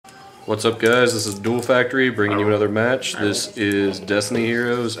What's up, guys? This is TheDuelFactory bringing you another match. This is Destiny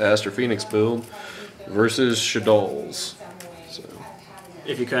Heroes Aster Phoenix build versus Shaddolls. So,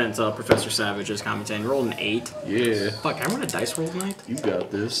 if you couldn't tell, Professor Savage is commentating. Rolled an 8. Yeah. Fuck, I want a dice roll tonight? You got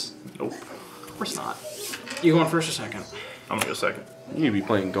this. Nope. Of course not. You going first or second? I'm gonna go second. You need to be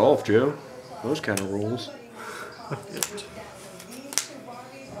playing golf, Joe. Those kind of rolls.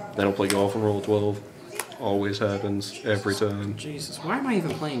 They don't play golf and roll 12. Always happens every time. Jesus, why am I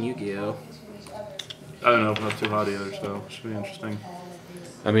even playing Yu-Gi-Oh? I didn't open up too hot either, so it should be interesting.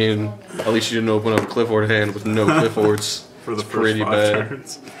 I mean, at least you didn't open up a Clifford hand with no Cliffords. For the it's first pretty 5 bad.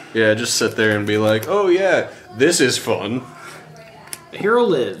 turns. Yeah, just sit there and be like, oh yeah, this is fun. The hero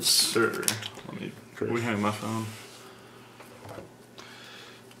lives. Sure. Let me hang my phone.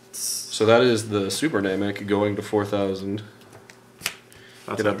 So that is the Super Namek going to 4,000.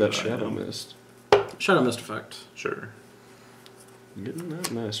 Get out that Shadow Mist. Shadow Mist effect. Sure. Getting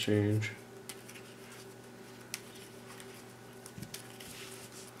that nice change.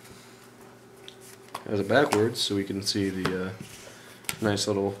 Has it backwards so we can see the nice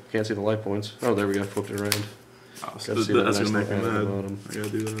little. Can't see the light points. Oh, there we go. Flipped it around. Oh, Got to see that that's nice gonna make little me ad at the mad. bottom. I gotta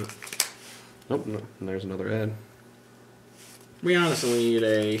do that. Nope, no. And there's another ad. We honestly need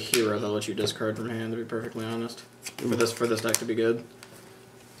a hero that lets you discard from hand, to be perfectly honest. For this deck to be good.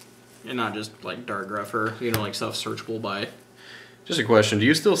 And not just like Dark Gruffer, you know, like stuff searchable by. Just a question: Do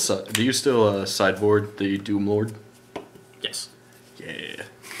you still sideboard the Doom Lord? Yes. Yeah.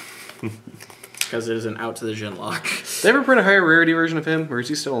 Because it is an out to the Jin lock. They ever print a higher rarity version of him, or is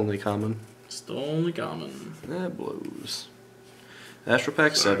he still only common? Still only common. That blows. Astral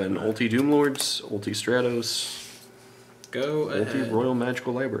Pack 7, Ulti Doom Lords, Ulti Stratos, Go ahead. Ulti Royal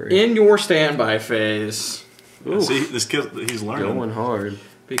Magical Library. In your standby phase. Ooh, See, this kid, he's learning. going hard.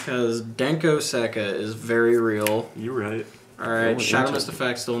 Because Denko Sekka is very real. You're right. Alright, Going Shadow into Mist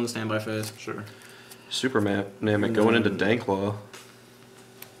effect still in the standby phase. Sure. Super Namek going into Danklaw.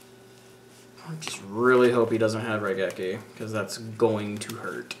 I just really hope he doesn't have Raigeki, because that's going to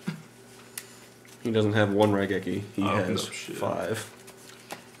hurt. He doesn't have one Raigeki, he Oh, has no shit. 5.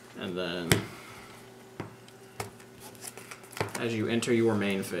 And then, as you enter your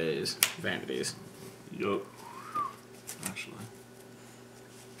main phase, Vanities. Yup. Actually.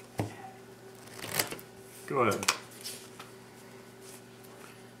 Go ahead.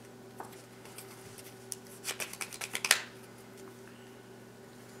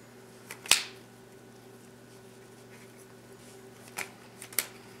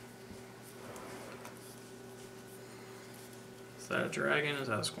 Is that a dragon, is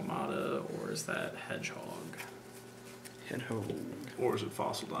that a Squamata, or is that Hedgehog? Hedgehog. Or is it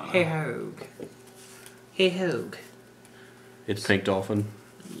Fossil Dino? Hedgehog. Hedgehog. It's Pink Dolphin.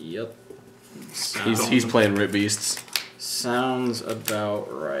 Yep. He's playing Rip Beasts. Sounds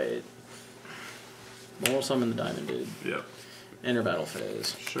about right. Moral Summon the Diamond Dude. Yep. Enter battle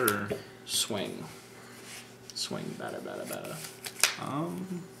phase. Sure. Swing. Swing, batter.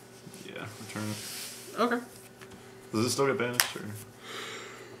 Yeah, return. Okay. Does it still get banished, or?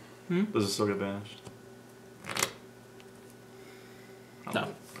 Does it still get banished? No.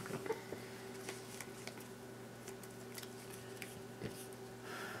 Okay.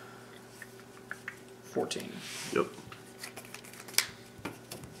 14. Yep.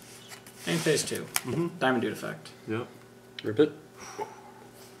 And phase 2. Diamond Dude effect. Yep. Rip it.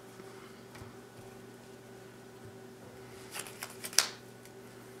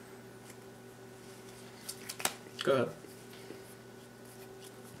 Go ahead.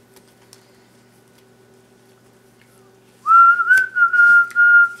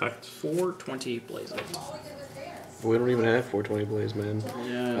 Effect. 420 Blaze It. We don't even have 420 Blaze, man.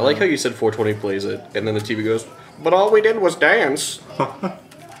 Yeah. I like how you said 420 Blaze it, and then the TV goes, but all we did was dance. That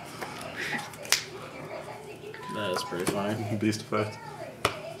is pretty funny. Beast effect.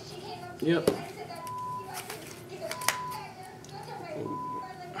 Yep.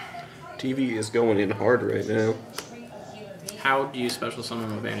 TV is going in hard right now. How do you special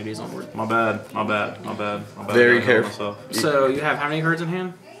summon with Vanities on board? My bad. Very I got careful. myself. So you have how many cards in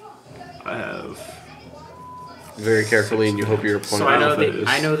hand? I have. Very carefully, and you hope your opponent So I know knows.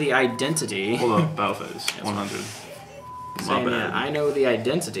 I know the identity. Hold up, battle phase. 100. My Saying bad. that, I know the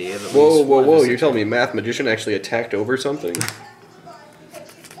identity of at Whoa, least whoa, one whoa! of the You're telling me Math Magician actually attacked over something?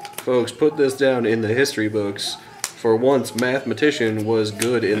 Folks, put this down in the history books. For once, Mathematician was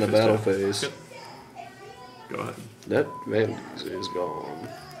good in the battle phase. Go ahead. That man is gone.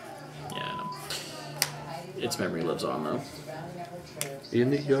 Yeah, I know. Its memory lives on though. In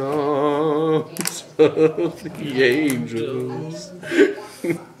the arms of the angels.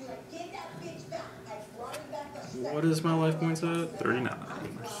 What is my life points at? 39.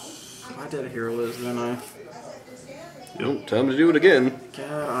 did a hero list, didn't I? Nope, time to do it again.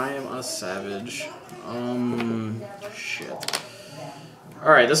 God, I am a savage. Shit.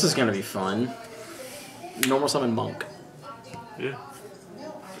 Alright, this is gonna be fun. Normal summon Monk. Yeah.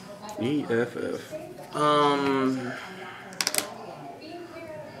 EFF.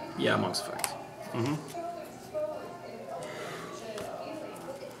 Yeah, Monk's effect. Mm-hmm.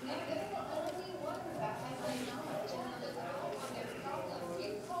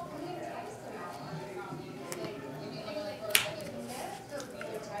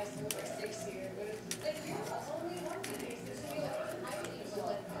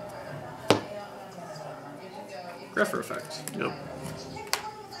 Greffer effect. Yep.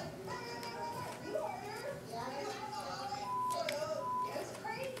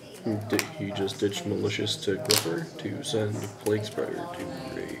 He just ditched Malicious to Gripper to send Plague Spreader to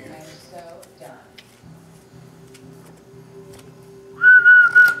Grave.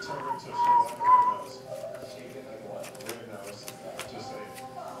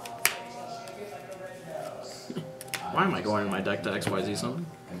 Why am I going in my deck to XYZ something?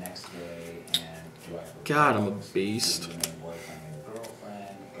 God, I'm a beast.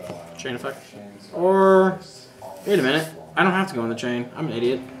 Chain effect? Or... Wait a minute. I don't have to go in the chain. I'm an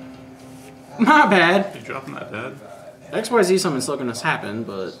idiot. Not bad. You dropping that dead? XYZ summon's still gonna happen,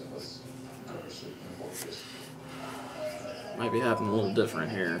 but... Might be happening a little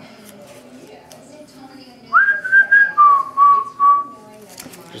different here.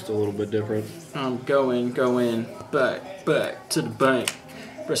 Just a little bit different. I'm going, back to the bank.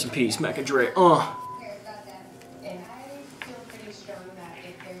 Rest in peace, Mac and Dre. And I feel pretty strong that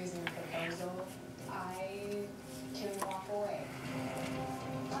if there isn't a proposal, I can walk away.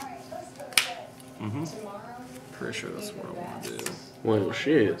 Alright, let's go to bed. Tomorrow, Pretty sure that's what I want to do. Well,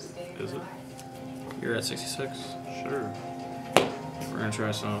 shit. Is it? You're at 66. Sure. We're gonna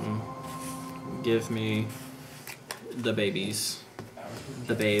try something. Give me the babies.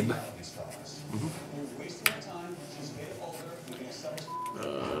 The babe.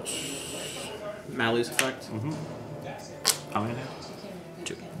 Mally's effect. How many?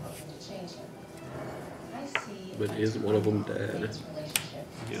 2. But is one of them dead?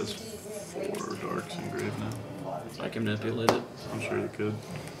 He has 4 darks in grave now. I can manipulate it, I'm sure he could.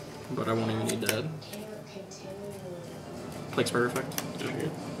 but I won't even need dead. Plague Spreader effect.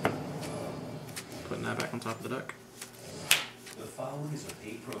 Putting that back on top of the deck. The following is a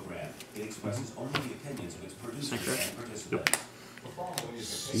paid program. It expresses only the opinions of its producers Synchro. and participants.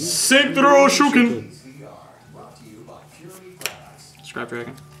 Synchro Shuken! Scrap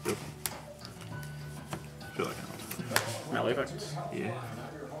Dragon. Yep. I feel like I know. Mally effect. Yeah.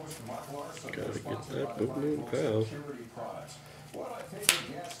 Gotta get that Pokemon Pal. One of my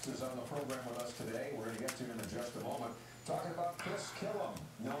favorite guests is on the program with us today. We're going to get to him in just a moment. Talking about Chris Killam,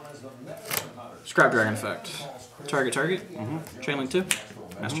 known as the Medicine Hunter. Scrap Dragon effect. Target. Chain link 2.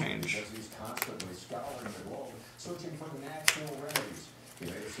 Mass change. He's constantly scouring the globe, searching for natural remedies. You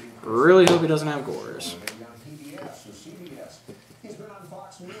may have seen Really hope he doesn't have Gores. maybe on PBS or CBS. He's been on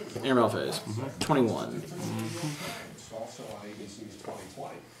Fox News. Interval phase. 21. Also on ABC's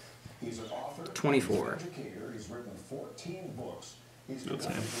 2020. He's an author, 24. educator. He's written 14 books. He's That's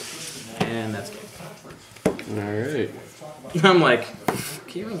him. And that's game. Alright. I'm like,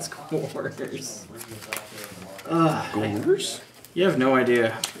 Kieran's Gores. Gores? You have no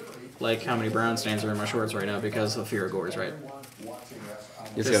idea, like, how many brown stains are in my shorts right now because of fear of Gores, right?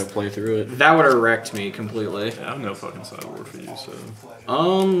 You just gotta play through it. That would have wrecked me completely. Yeah, I have no fucking sideboard for you,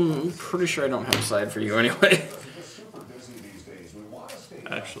 so. Pretty sure I don't have a side for you anyway.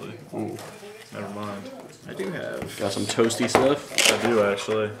 Actually. Ooh. Never mind. I do have. Got some toasty stuff. I do,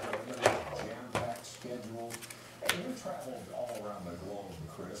 actually. jam-packed schedule. And you traveled all around the globe,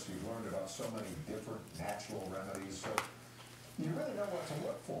 Chris. You've learned about so many different natural remedies. So you really know what to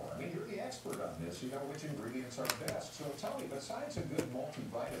look for. I mean, you're the expert on this. You know which ingredients are best. So tell me, besides a good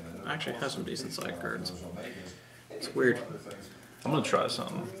multivitamin... Actually has some decent side cards. Omegas, It's weird. other things I'm gonna try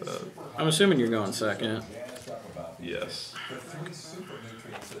something. I'm assuming you're going second. jazzed up about Yes. the 3 super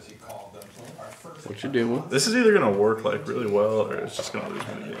nutrients, as you called them, are first... What you doing? This is either gonna work like really well, or it's just gonna lose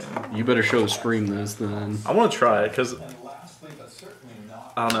me the game. You better show the stream this then. I want to try it because Lastly, but certainly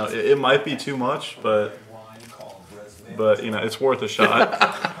not I don't know. It might be too much, but wine called Bresvin. you know, it's worth a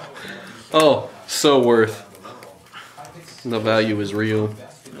shot. Oh, so worth. The value is real.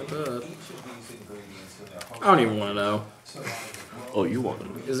 Not bad. I don't even want to know. Oh, you want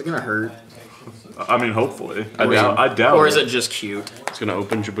it? Is it gonna hurt? I mean, hopefully. I Wait. doubt. I doubt. Or is it just cute? It's gonna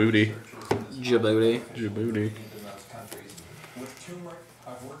open Djibouti. Djibouti. Djibouti. With turmeric,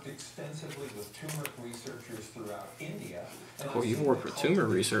 I've worked extensively with turmeric researchers throughout India. Oh, you've worked with tumor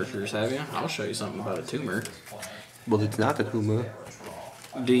researchers, have you? I'll show you something about a tumor. Well, it's not a tumor.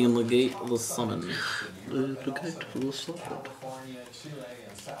 Delegate the summon. California, Chile,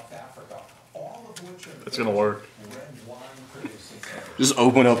 and South Africa, all of which are It's gonna work. red wine producing areas. Just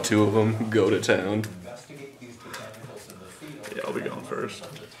open up 2 of them, go to town. Investigate these botanicals in the field. Yeah, I'll be going first.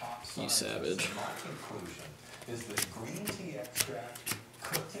 The top You savage. my conclusion is that green tea extract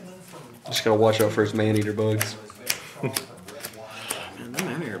cooked in from Just gotta watch out for his man-eater bugs. Man, them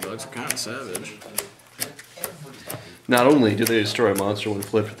man-eater bugs are kind of savage. Not only do they destroy a monster when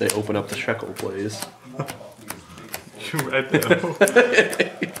flipped, they open up the shekel plays. You're right there.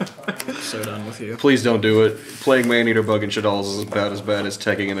 So done with you. Please don't do it. Playing man-eater bug in Shaddolls is about as bad as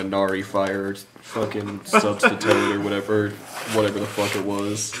taking an Inari fire fucking substitute or whatever the fuck it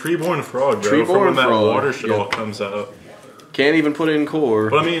was. Treeborn frog, bro. Treeborn from when that frog, water Shaddoll yeah. comes out. Can't even put it in core.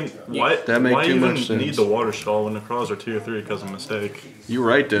 But I mean, why, That made why too even much sense. need the water Shaddoll when the Necroz are 2 or 3 because of a mistake? You're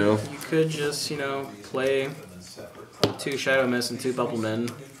right, though. You could just, play 2 Shadow Mist and 2 Bubble Men.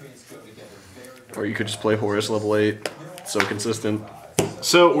 Or you could just play Horus level 8. So consistent.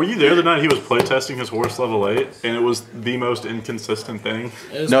 So, were you there the night he was playtesting his horse level 8, and it was the most inconsistent thing?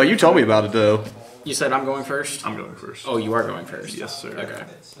 It was No, pretty you told me fun. about it, though. You said I'm going first? I'm going first. Oh, you are going first? Yes, sir. Okay.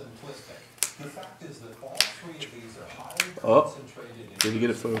 The fact is that all 3 of these are highly Oh. concentrated in Did you get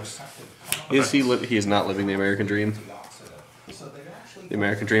it, folks? He is not living the American dream. antioxidant. So they've actually The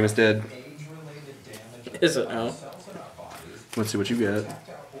American dream is dead. age-related damage Is it now? cells in our bodies, Let's see what you got. protect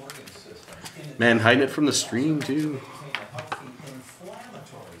our organ system, in Man, hiding it from the stream, too. maintain a healthy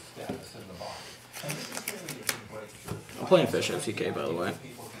inflammatory status in the body. And this is really a big breakthrough. I'm playing Fish OTK, by the way.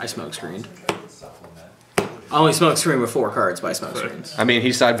 I smoke screened. Supplement I only smoke screen with 4 cards, but I smoke screens. I mean, he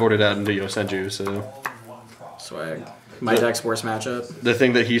sideboarded out into Yosenju, so... Swag. My deck's worst matchup. The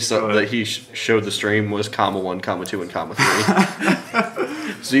thing that he showed the stream was comma 1, comma 2, and comma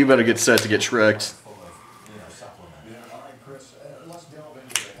 3. So you better get set to get Shrek'd. Yeah, all right, Chris, let's delve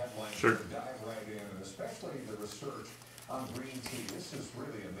into the headlines. Sure. Dive right in, and especially the research on green tea. This is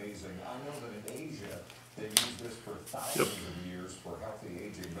really amazing. I know that in Asia, they use this for thousands of years for healthy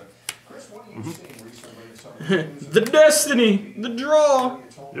aging. But, Chris, what are you seeing recently in some of the news? The Destiny! The draw! You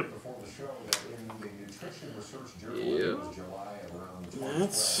told me before the show that in the Nutrition Research Journal, it was July of around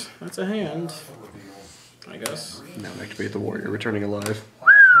 2012, That's a hand, reveals I guess. Now activate the warrior returning alive.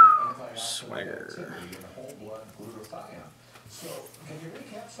 Swagger. and whole blood glutathione. So, can you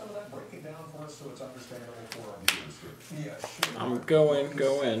recap some of that, break it down for us so it's understandable for our viewers here? Yeah, sure. I'm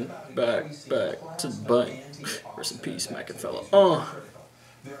going, back to the button. Rest in peace, Machiavelli. Oh,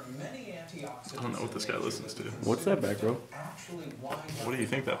 There are many antioxidants. I don't know what this guy listens to. What's that back row? Actually wind up, What do you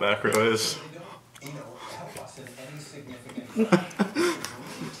think that back row is? help us in any significant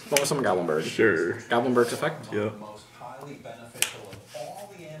what was some Goblinberg? Sure. Goblinberg's effect? Yep. the most highly beneficial of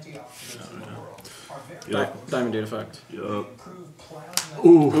all the antioxidants in the world are very Yep. Diamond Dude effect. Yup. improved plasma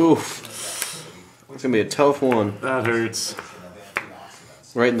Oof. It's gonna be a tough one. That hurts. of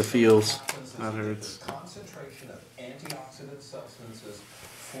antioxidants. Right in the feels. That hurts. Concentration of antioxidant substances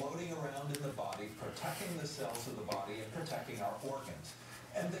floating around in the body, protecting the cells of the body and protecting our organs.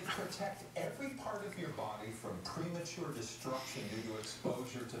 And they protect every part of your body from premature destruction due to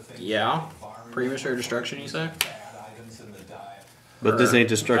exposure to things Yeah. like environmental Premature destruction, you say? bad items in the diet. But this ain't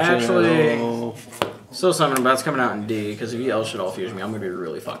destruction Actually- at all. Still summoning, but it's coming out in D, because if you El Shaddoll fuse me, I'm gonna be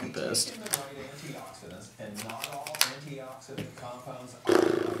really fucking pissed. Taking the right antioxidants, and not all antioxidant compounds are the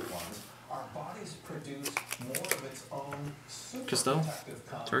right ones, our bodies produce more of its own super Castell? protective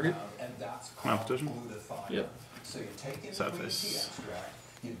compound, Target? and that's called Competition? glutathione. Yep. So you take in Sad the green face. tea extract,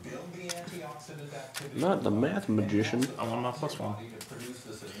 you build the antioxidant activity. Not the math magician. I want my plus one. To produce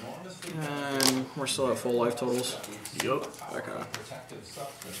this enormously And we're still at full life totals. Yup. Okay. protective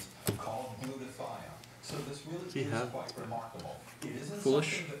substance called glutathione. So this really He is had- quite remarkable. It isn't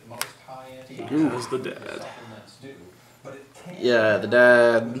Foolish. something that most high antioxidant Ooh, was the dad. supplements do, but it can Yeah, the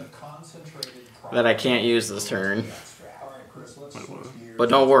dad with a concentrated that I can't use this turn. extract. All right, Chris, let's Wait, switch what? gears. But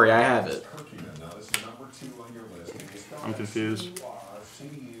don't worry, I have it. Curcumin. Now, this is number 2 on your list. Can you spell I'm that? confused.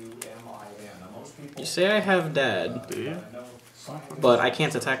 C-U-R-C-U-M-I-N. Now, most people You say I have dad, Do you? know scientists but I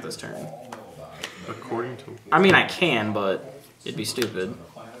can't attack this turn. all know about it. According to... I mean, I can, but it'd be stupid. The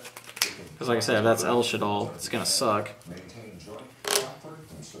planet, it can Because like I said, if that's El Shaddoll, it's gonna suck. maintain joint comfort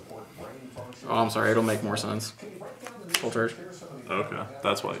and support brain function. Oh, I'm sorry, it'll make more sense. Can you break down the news Full charge. and share some of the Okay,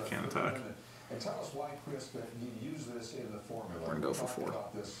 that's why it can't attack. And tell us why, Chris, that you use this in the formula. We're gonna go for We talked 4.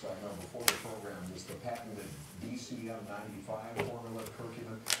 about this, I know, before the program, is the patented DCM95 formula,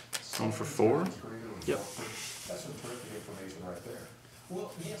 curcumin. Going for 4? Times greater in Yep. sulfur. That's some terrific information right there.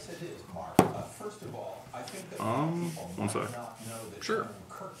 Well, yes, it is, Mark. First of all, I think that people one might sec. not know the Sure. term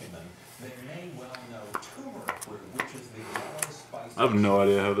curcumin. They may well know turmeric root, which is the yellow spice. I have no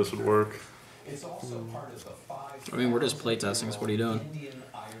idea how this would work. It's also part of the 5. I mean, we're just playtesting, so what are you doing? Indian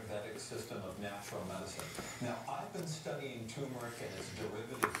Ayurvedic system of natural medicine. Now, I've been studying turmeric and its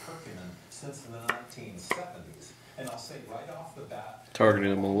derivative curcumin since the 1970s, and I'll say right off the bat, Targeting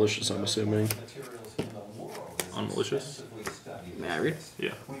the malicious, I'm assuming. materials in the world is On malicious? extensively studied. May I read?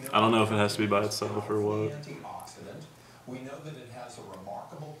 Yeah. I don't know if it has to be by itself or what. Antioxidant. We know that it has a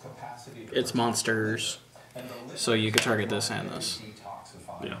remarkable capacity to It's monsters. and the liver So you could target this and this.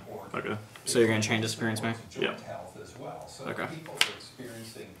 detoxifying Yeah. organ. Okay. So you're gonna change this appearance, man? Joint Yeah. health as well. So Okay. people are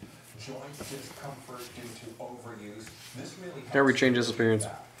experiencing joint discomfort due to overuse. This really There we helps change his appearance.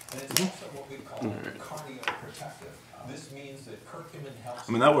 that. And it's also what we call cardioprotective. This means that curcumin helps.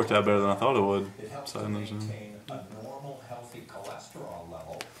 I mean, that worked out better than I thought it would. It helps So to I understand. maintain a normal, healthy cholesterol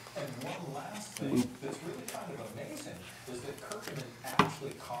level. And one last thing that's really kind of amazing is that curcumin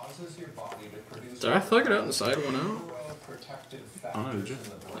actually causes your body to produce. Did I thug it out the side one out? Neuroprotective Oh, did factors you? in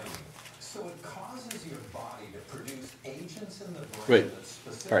the brain. So it causes your body to produce agents in the brain Wait. that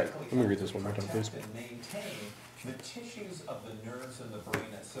specifically All right, let me read this one more time, protect please. and maintain the tissues of the nerves in the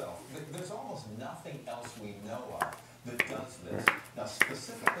brain itself. There's almost nothing else we know of that does this. Now,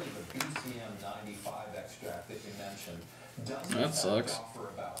 specifically the BCM 95 extract that you mentioned does in That fact sucks. offer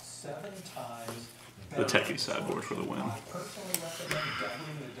about 7 times The better techie sideboard for the win. I personally recommend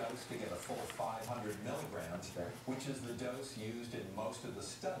doubling the dose to get a full 500 milligrams, which is the dose used in most of the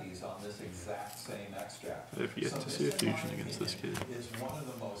studies on this exact same extract. I've yet to this, see a in my fusion against this opinion, kid. is one of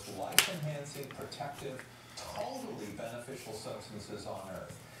the most life-enhancing, protective, totally beneficial substances on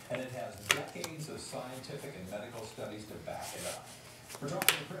Earth. And it has decades of scientific and medical studies to back it up. We're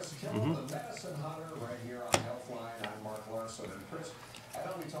talking to Chris Kimmel, the medicine hunter, right here on Healthline. I'm Mark Larson. And Chris, I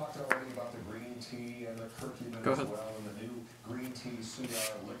know we talked already about the green tea and the curcumin Go as ahead. well, and the new green tea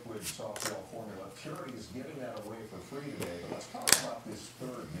CR liquid soft gel formula. Purity is giving that away for free today, but let's talk about this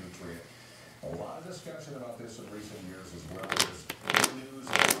third nutrient. A lot of discussion about this in recent years as well. There's news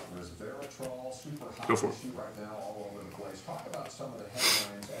about resveratrol, super hot Go for it. issue right now all over the place. Talk about some of the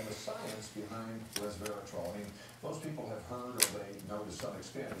headlines and the science behind resveratrol. I mean, most people have heard, or they know to some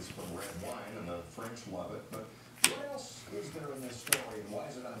extent, it's from red wine, and the French love it. But what else is there in this story, and why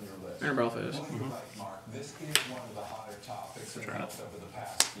is it on your list? Aaron Broth is. Well, you're right, Mark. This is one of the hotter topics in health over the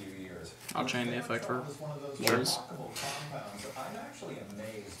past few years. I'll chain the effect for Resveratrol is one of those words. remarkable compounds. I'm actually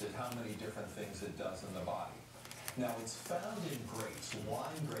amazed at how many different things it does in the body. Now, it's found in grapes,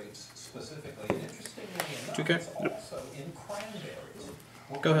 wine grapes specifically, and interestingly enough, Okay. it's also in cranberries.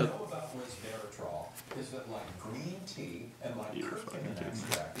 What Go we ahead. know about resveratrol is that, like green tea and like You're curcumin fucking kidding me.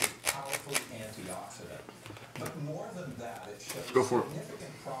 extract, is powerfully antioxidant. But more than that, it shows Go for it.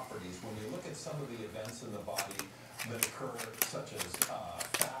 significant properties when you look at some of the events in the body that occur, such as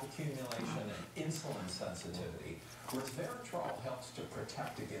fat accumulation and insulin sensitivity. Resveratrol helps to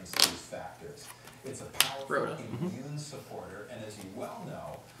protect against these factors. It's a powerful Rhoda. immune supporter, and as you well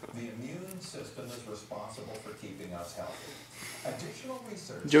know, the immune system is responsible for keeping us healthy. Additional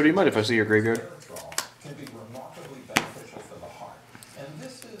research. Joe, do you mind if I see your graveyard? Resveratrol can be remarkably beneficial for the heart. And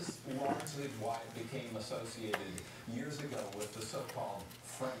this is largely why it became associated years ago with the so-called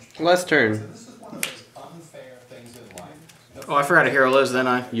French. Last turn. And this is one of those unfair things in life. The Oh, I forgot a hero lives, didn't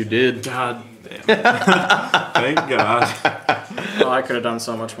I? You did. God. Thank God. Oh, I could have done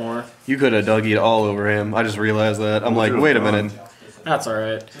so much more. You could have Dougie'd all over him. I just realized that. I'm like, wait a minute. That's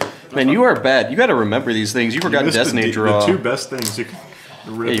alright. Man, you are bad. You got to remember these things. You forgot missed Destiny the draw. two best things you could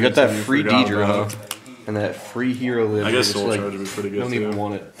rip Yeah, you got that into, you free forgot D draw. about. And that free hero live. I guess It's Soul like, Charge would be pretty good don't too. even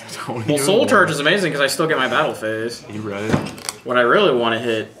want it. Don't Well, even Soul want Charge it. is amazing because I still get my battle phase. You right. What I really want to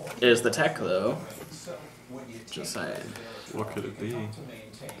hit is the tech, though. Just saying. What could it be? You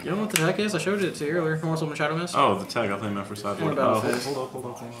don't know what the tech is? I showed it to you earlier. More Soul Shadow Mist. Oh, the tag. I think I meant for sideboard. What about Oh, this? hold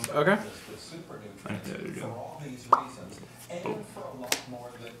up. Okay. Yeah, you're good. all these reasons, and for a lot more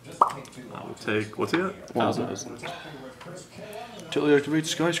that just take too long. We'll take. What's it? Well, Until he activates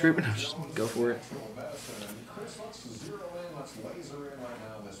skyscraper. Go for it. Medicine. And Chris, let's zero in, let's laser in right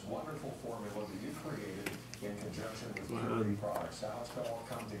now on this wonderful formula that you created in conjunction with Purity Products. How it's going to all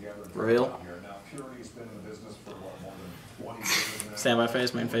come together and Reveal. come out here. Now, Purity's been in the business for what, more than 20 years now. Standby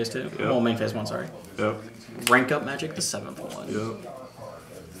phase, main phase 2. Well, main phase 1, sorry. Yep. Rank up magic, the 7th one. Yep.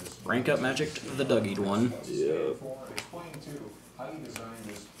 Rank up magic, the Dougied one. Yep. Explain too how you designed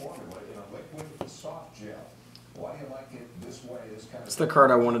this formula in a liquid soft gel. Why do you like it this way? This kind It's of the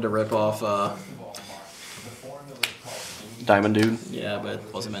card I wanted to rip off. First of all, Mark, the formula is called green Diamond Dude. Yeah, but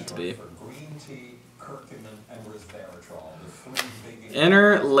it wasn't meant to be. for green tea, curcumin, and resveratrol, the three big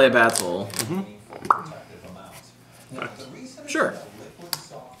Inner Le Battle. Sure.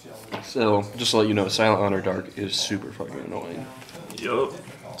 So, just to let you know, Silent Honor Dark is super fucking annoying. Yup.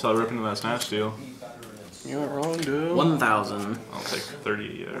 So I rip into that Snatch Steal. You went wrong, dude. 1,000. I'll take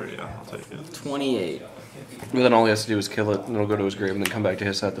 30. Yeah, I'll take it. 28. But then all he has to do is kill it, and it'll go to his grave, and then come back to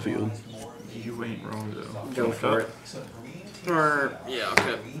his side of the field. You ain't wrong, though. Go for it. Or, yeah,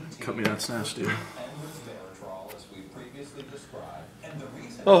 okay. Cut me that Snatch Steal.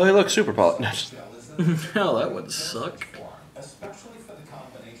 Oh, hey, look, super polished. Hell, that would suck. Especially for the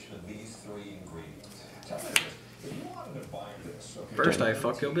combination of these three ingredients. Tell me this, if you wanted to buy this, okay, First, I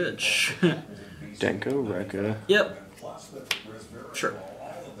fuck your bitch. Denko Rekka. Yep. plus the resveratrol, Sure.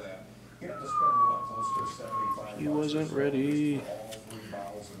 all of that, you have to spend what, close to $75 He wasn't ready. for all 3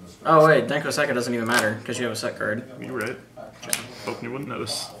 bottles in the store. Oh, wait, Denko Seka doesn't even matter because you have a set card. You right. Hoping you wouldn't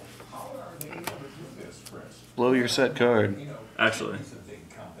notice. How are they able to do this, Chris? Blow your set card. Actually. It's a big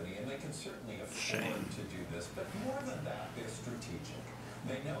company, and they can certainly afford to do this, but more than that, they're strategic.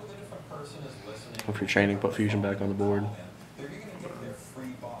 They know that if a person is listening, If you're training, put Fusion back on the board. they're going to get their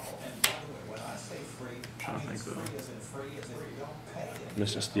free bottle. And by the way, when I say free, I mean think so. free as in free as in you don't pay it.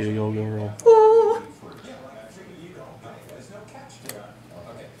 Mr. Steel Yo-Go Roll. Yeah, like actually, you don't pay. There's no catch to it.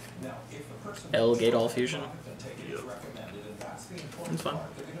 Okay, now if a person Elgate all fusion. then take it as recommended, and that's the important That's fine.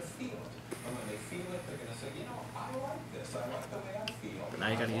 part. They're going to feel it. And when they feel it, they're going to say, you know, I like this. I like the way I feel. But now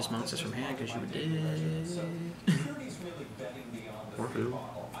you gotta use monsters from hand because you did. Security's really betting beyond the Or free who?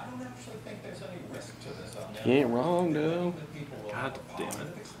 bottle. I don't actually think there's any risk to this on that. You ain't wrong, though. People will God have a damn it.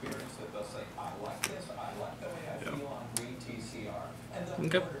 positive experience that they'll say, I like this, I like the way I Yeah. feel on green TCR, and they'll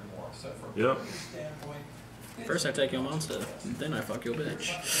Okay. order more. So from a Yep. security standpoint, First, I take your monster. Then I fuck your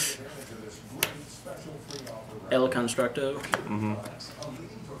bitch. advantage of this great special free offer. El Constructo. Mm-hmm. A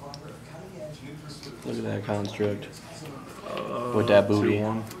leading provider of cutting-edge nutraceuticals. Look at that construct. With that booty.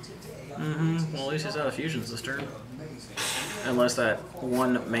 2-1. Well, at least he's out of fusions this turn. Unless that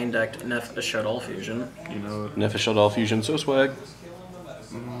one main decked Neff Shaddoll fusion. You know it. Nefa Shaddoll Fusion, so swag.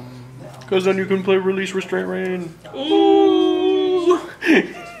 Because then you can play Release Restraint Rain. Ooh!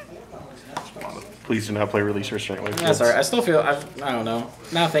 Please do not play Release Restraint Rain. That's alright. I still feel, I don't know.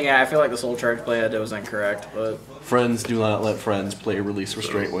 Nothing, I feel like the soul charge play I did was incorrect, but Friends do not let friends play Release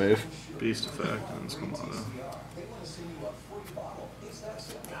Restraint Wave. Beast Effect and Squamata.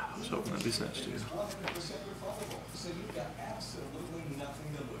 I was hoping that'd be Snatch Steal.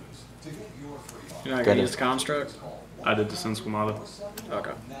 you're not gonna use the construct? I did descend Squamata.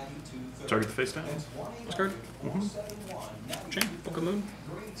 Okay. Target the face down. What's card? Chain, Book of Moon.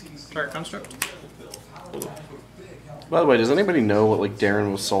 Target construct. By the way, does anybody know what like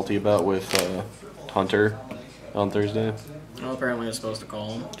Darren was salty about with Hunter on Thursday? Well, apparently it's supposed to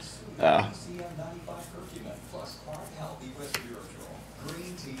call him. Ah.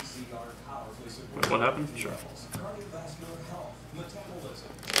 Wait, what happened? Sure.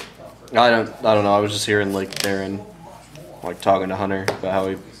 I don't know. I was just hearing like Darren like talking to Hunter about how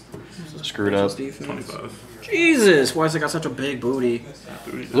he screwed up. 25. Jesus, why has it got such a big booty?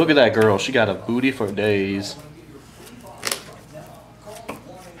 Booty. Look at that girl. She got a booty for days.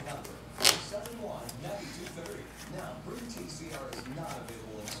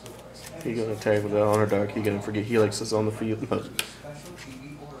 He gonna tag with the Honor Dark. He gonna forget he likes this on the field. I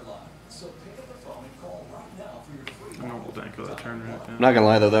know we'll danko that turn right I'm now. not gonna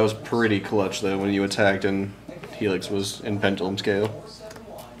lie though, that was pretty clutch though when you attacked and Helix was in pendulum scale.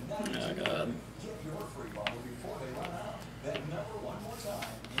 Oh god.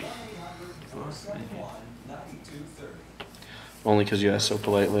 Only because you asked so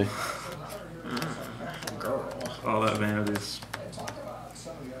politely. Girl. All that vanity's. Talk about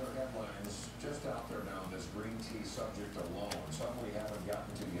some of the other headlines just out there now, this green tea subject alone. Some we haven't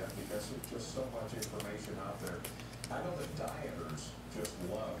gotten to yet because there's just so much information out there. I know that dieters just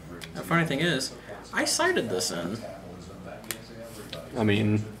love green tea. The funny thing is, I cited this in. Metabolism, that means everybody. I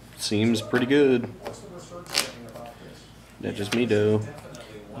mean, seems pretty good. What's the research saying about this? That's just me though.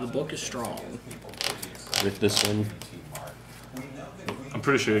 The book is strong. With this one. I'm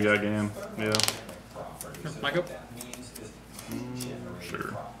pretty sure you got game. Yeah. Michael?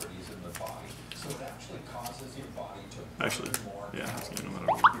 Sure. Actually, yeah, it's game no matter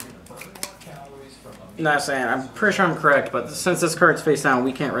what. Not saying, I'm pretty sure I'm correct, but since this card's face down,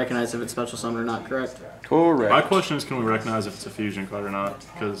 we can't recognize if it's special summon or not, correct? Correct. My question is, can we recognize if it's a fusion card or not?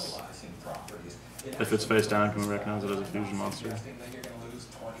 Because if it's face down, can we recognize it as a fusion monster?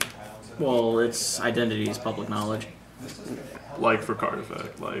 Well, its identity is public knowledge. Like for card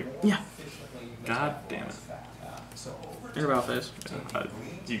effect, like. Yeah. God damn it. In about face.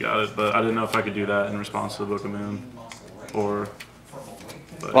 You got it, but I didn't know if I could do that in response to the Book of Moon, or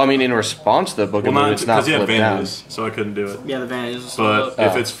But, Well, I mean, in response to the book, well, it's not because he had flipped down. advantages, so I couldn't do it. Yeah, the advantage is But still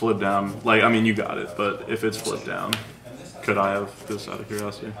if it's flipped down, like, I mean, you got it, but if it's flipped down, could I have, just out of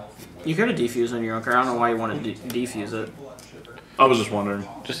curiosity? you could have defused on your own card. I don't know why you want to defuse it. I was just wondering.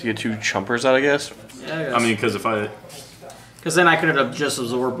 Just to get 2 chumpers out, I guess. Yeah, I mean, because if I, because then I could have just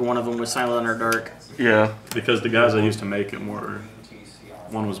absorbed one of them with Silent or Dark. Yeah. because the guys I used to make it were,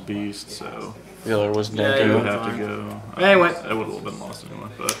 one was Beast, so The other was Yeah, they Denko. would yeah. have to fine. go. Anyway. It would have been lost anyway,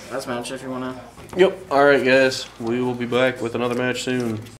 but. That's match if you want to. Yep. All right, guys. We will be back with another match soon.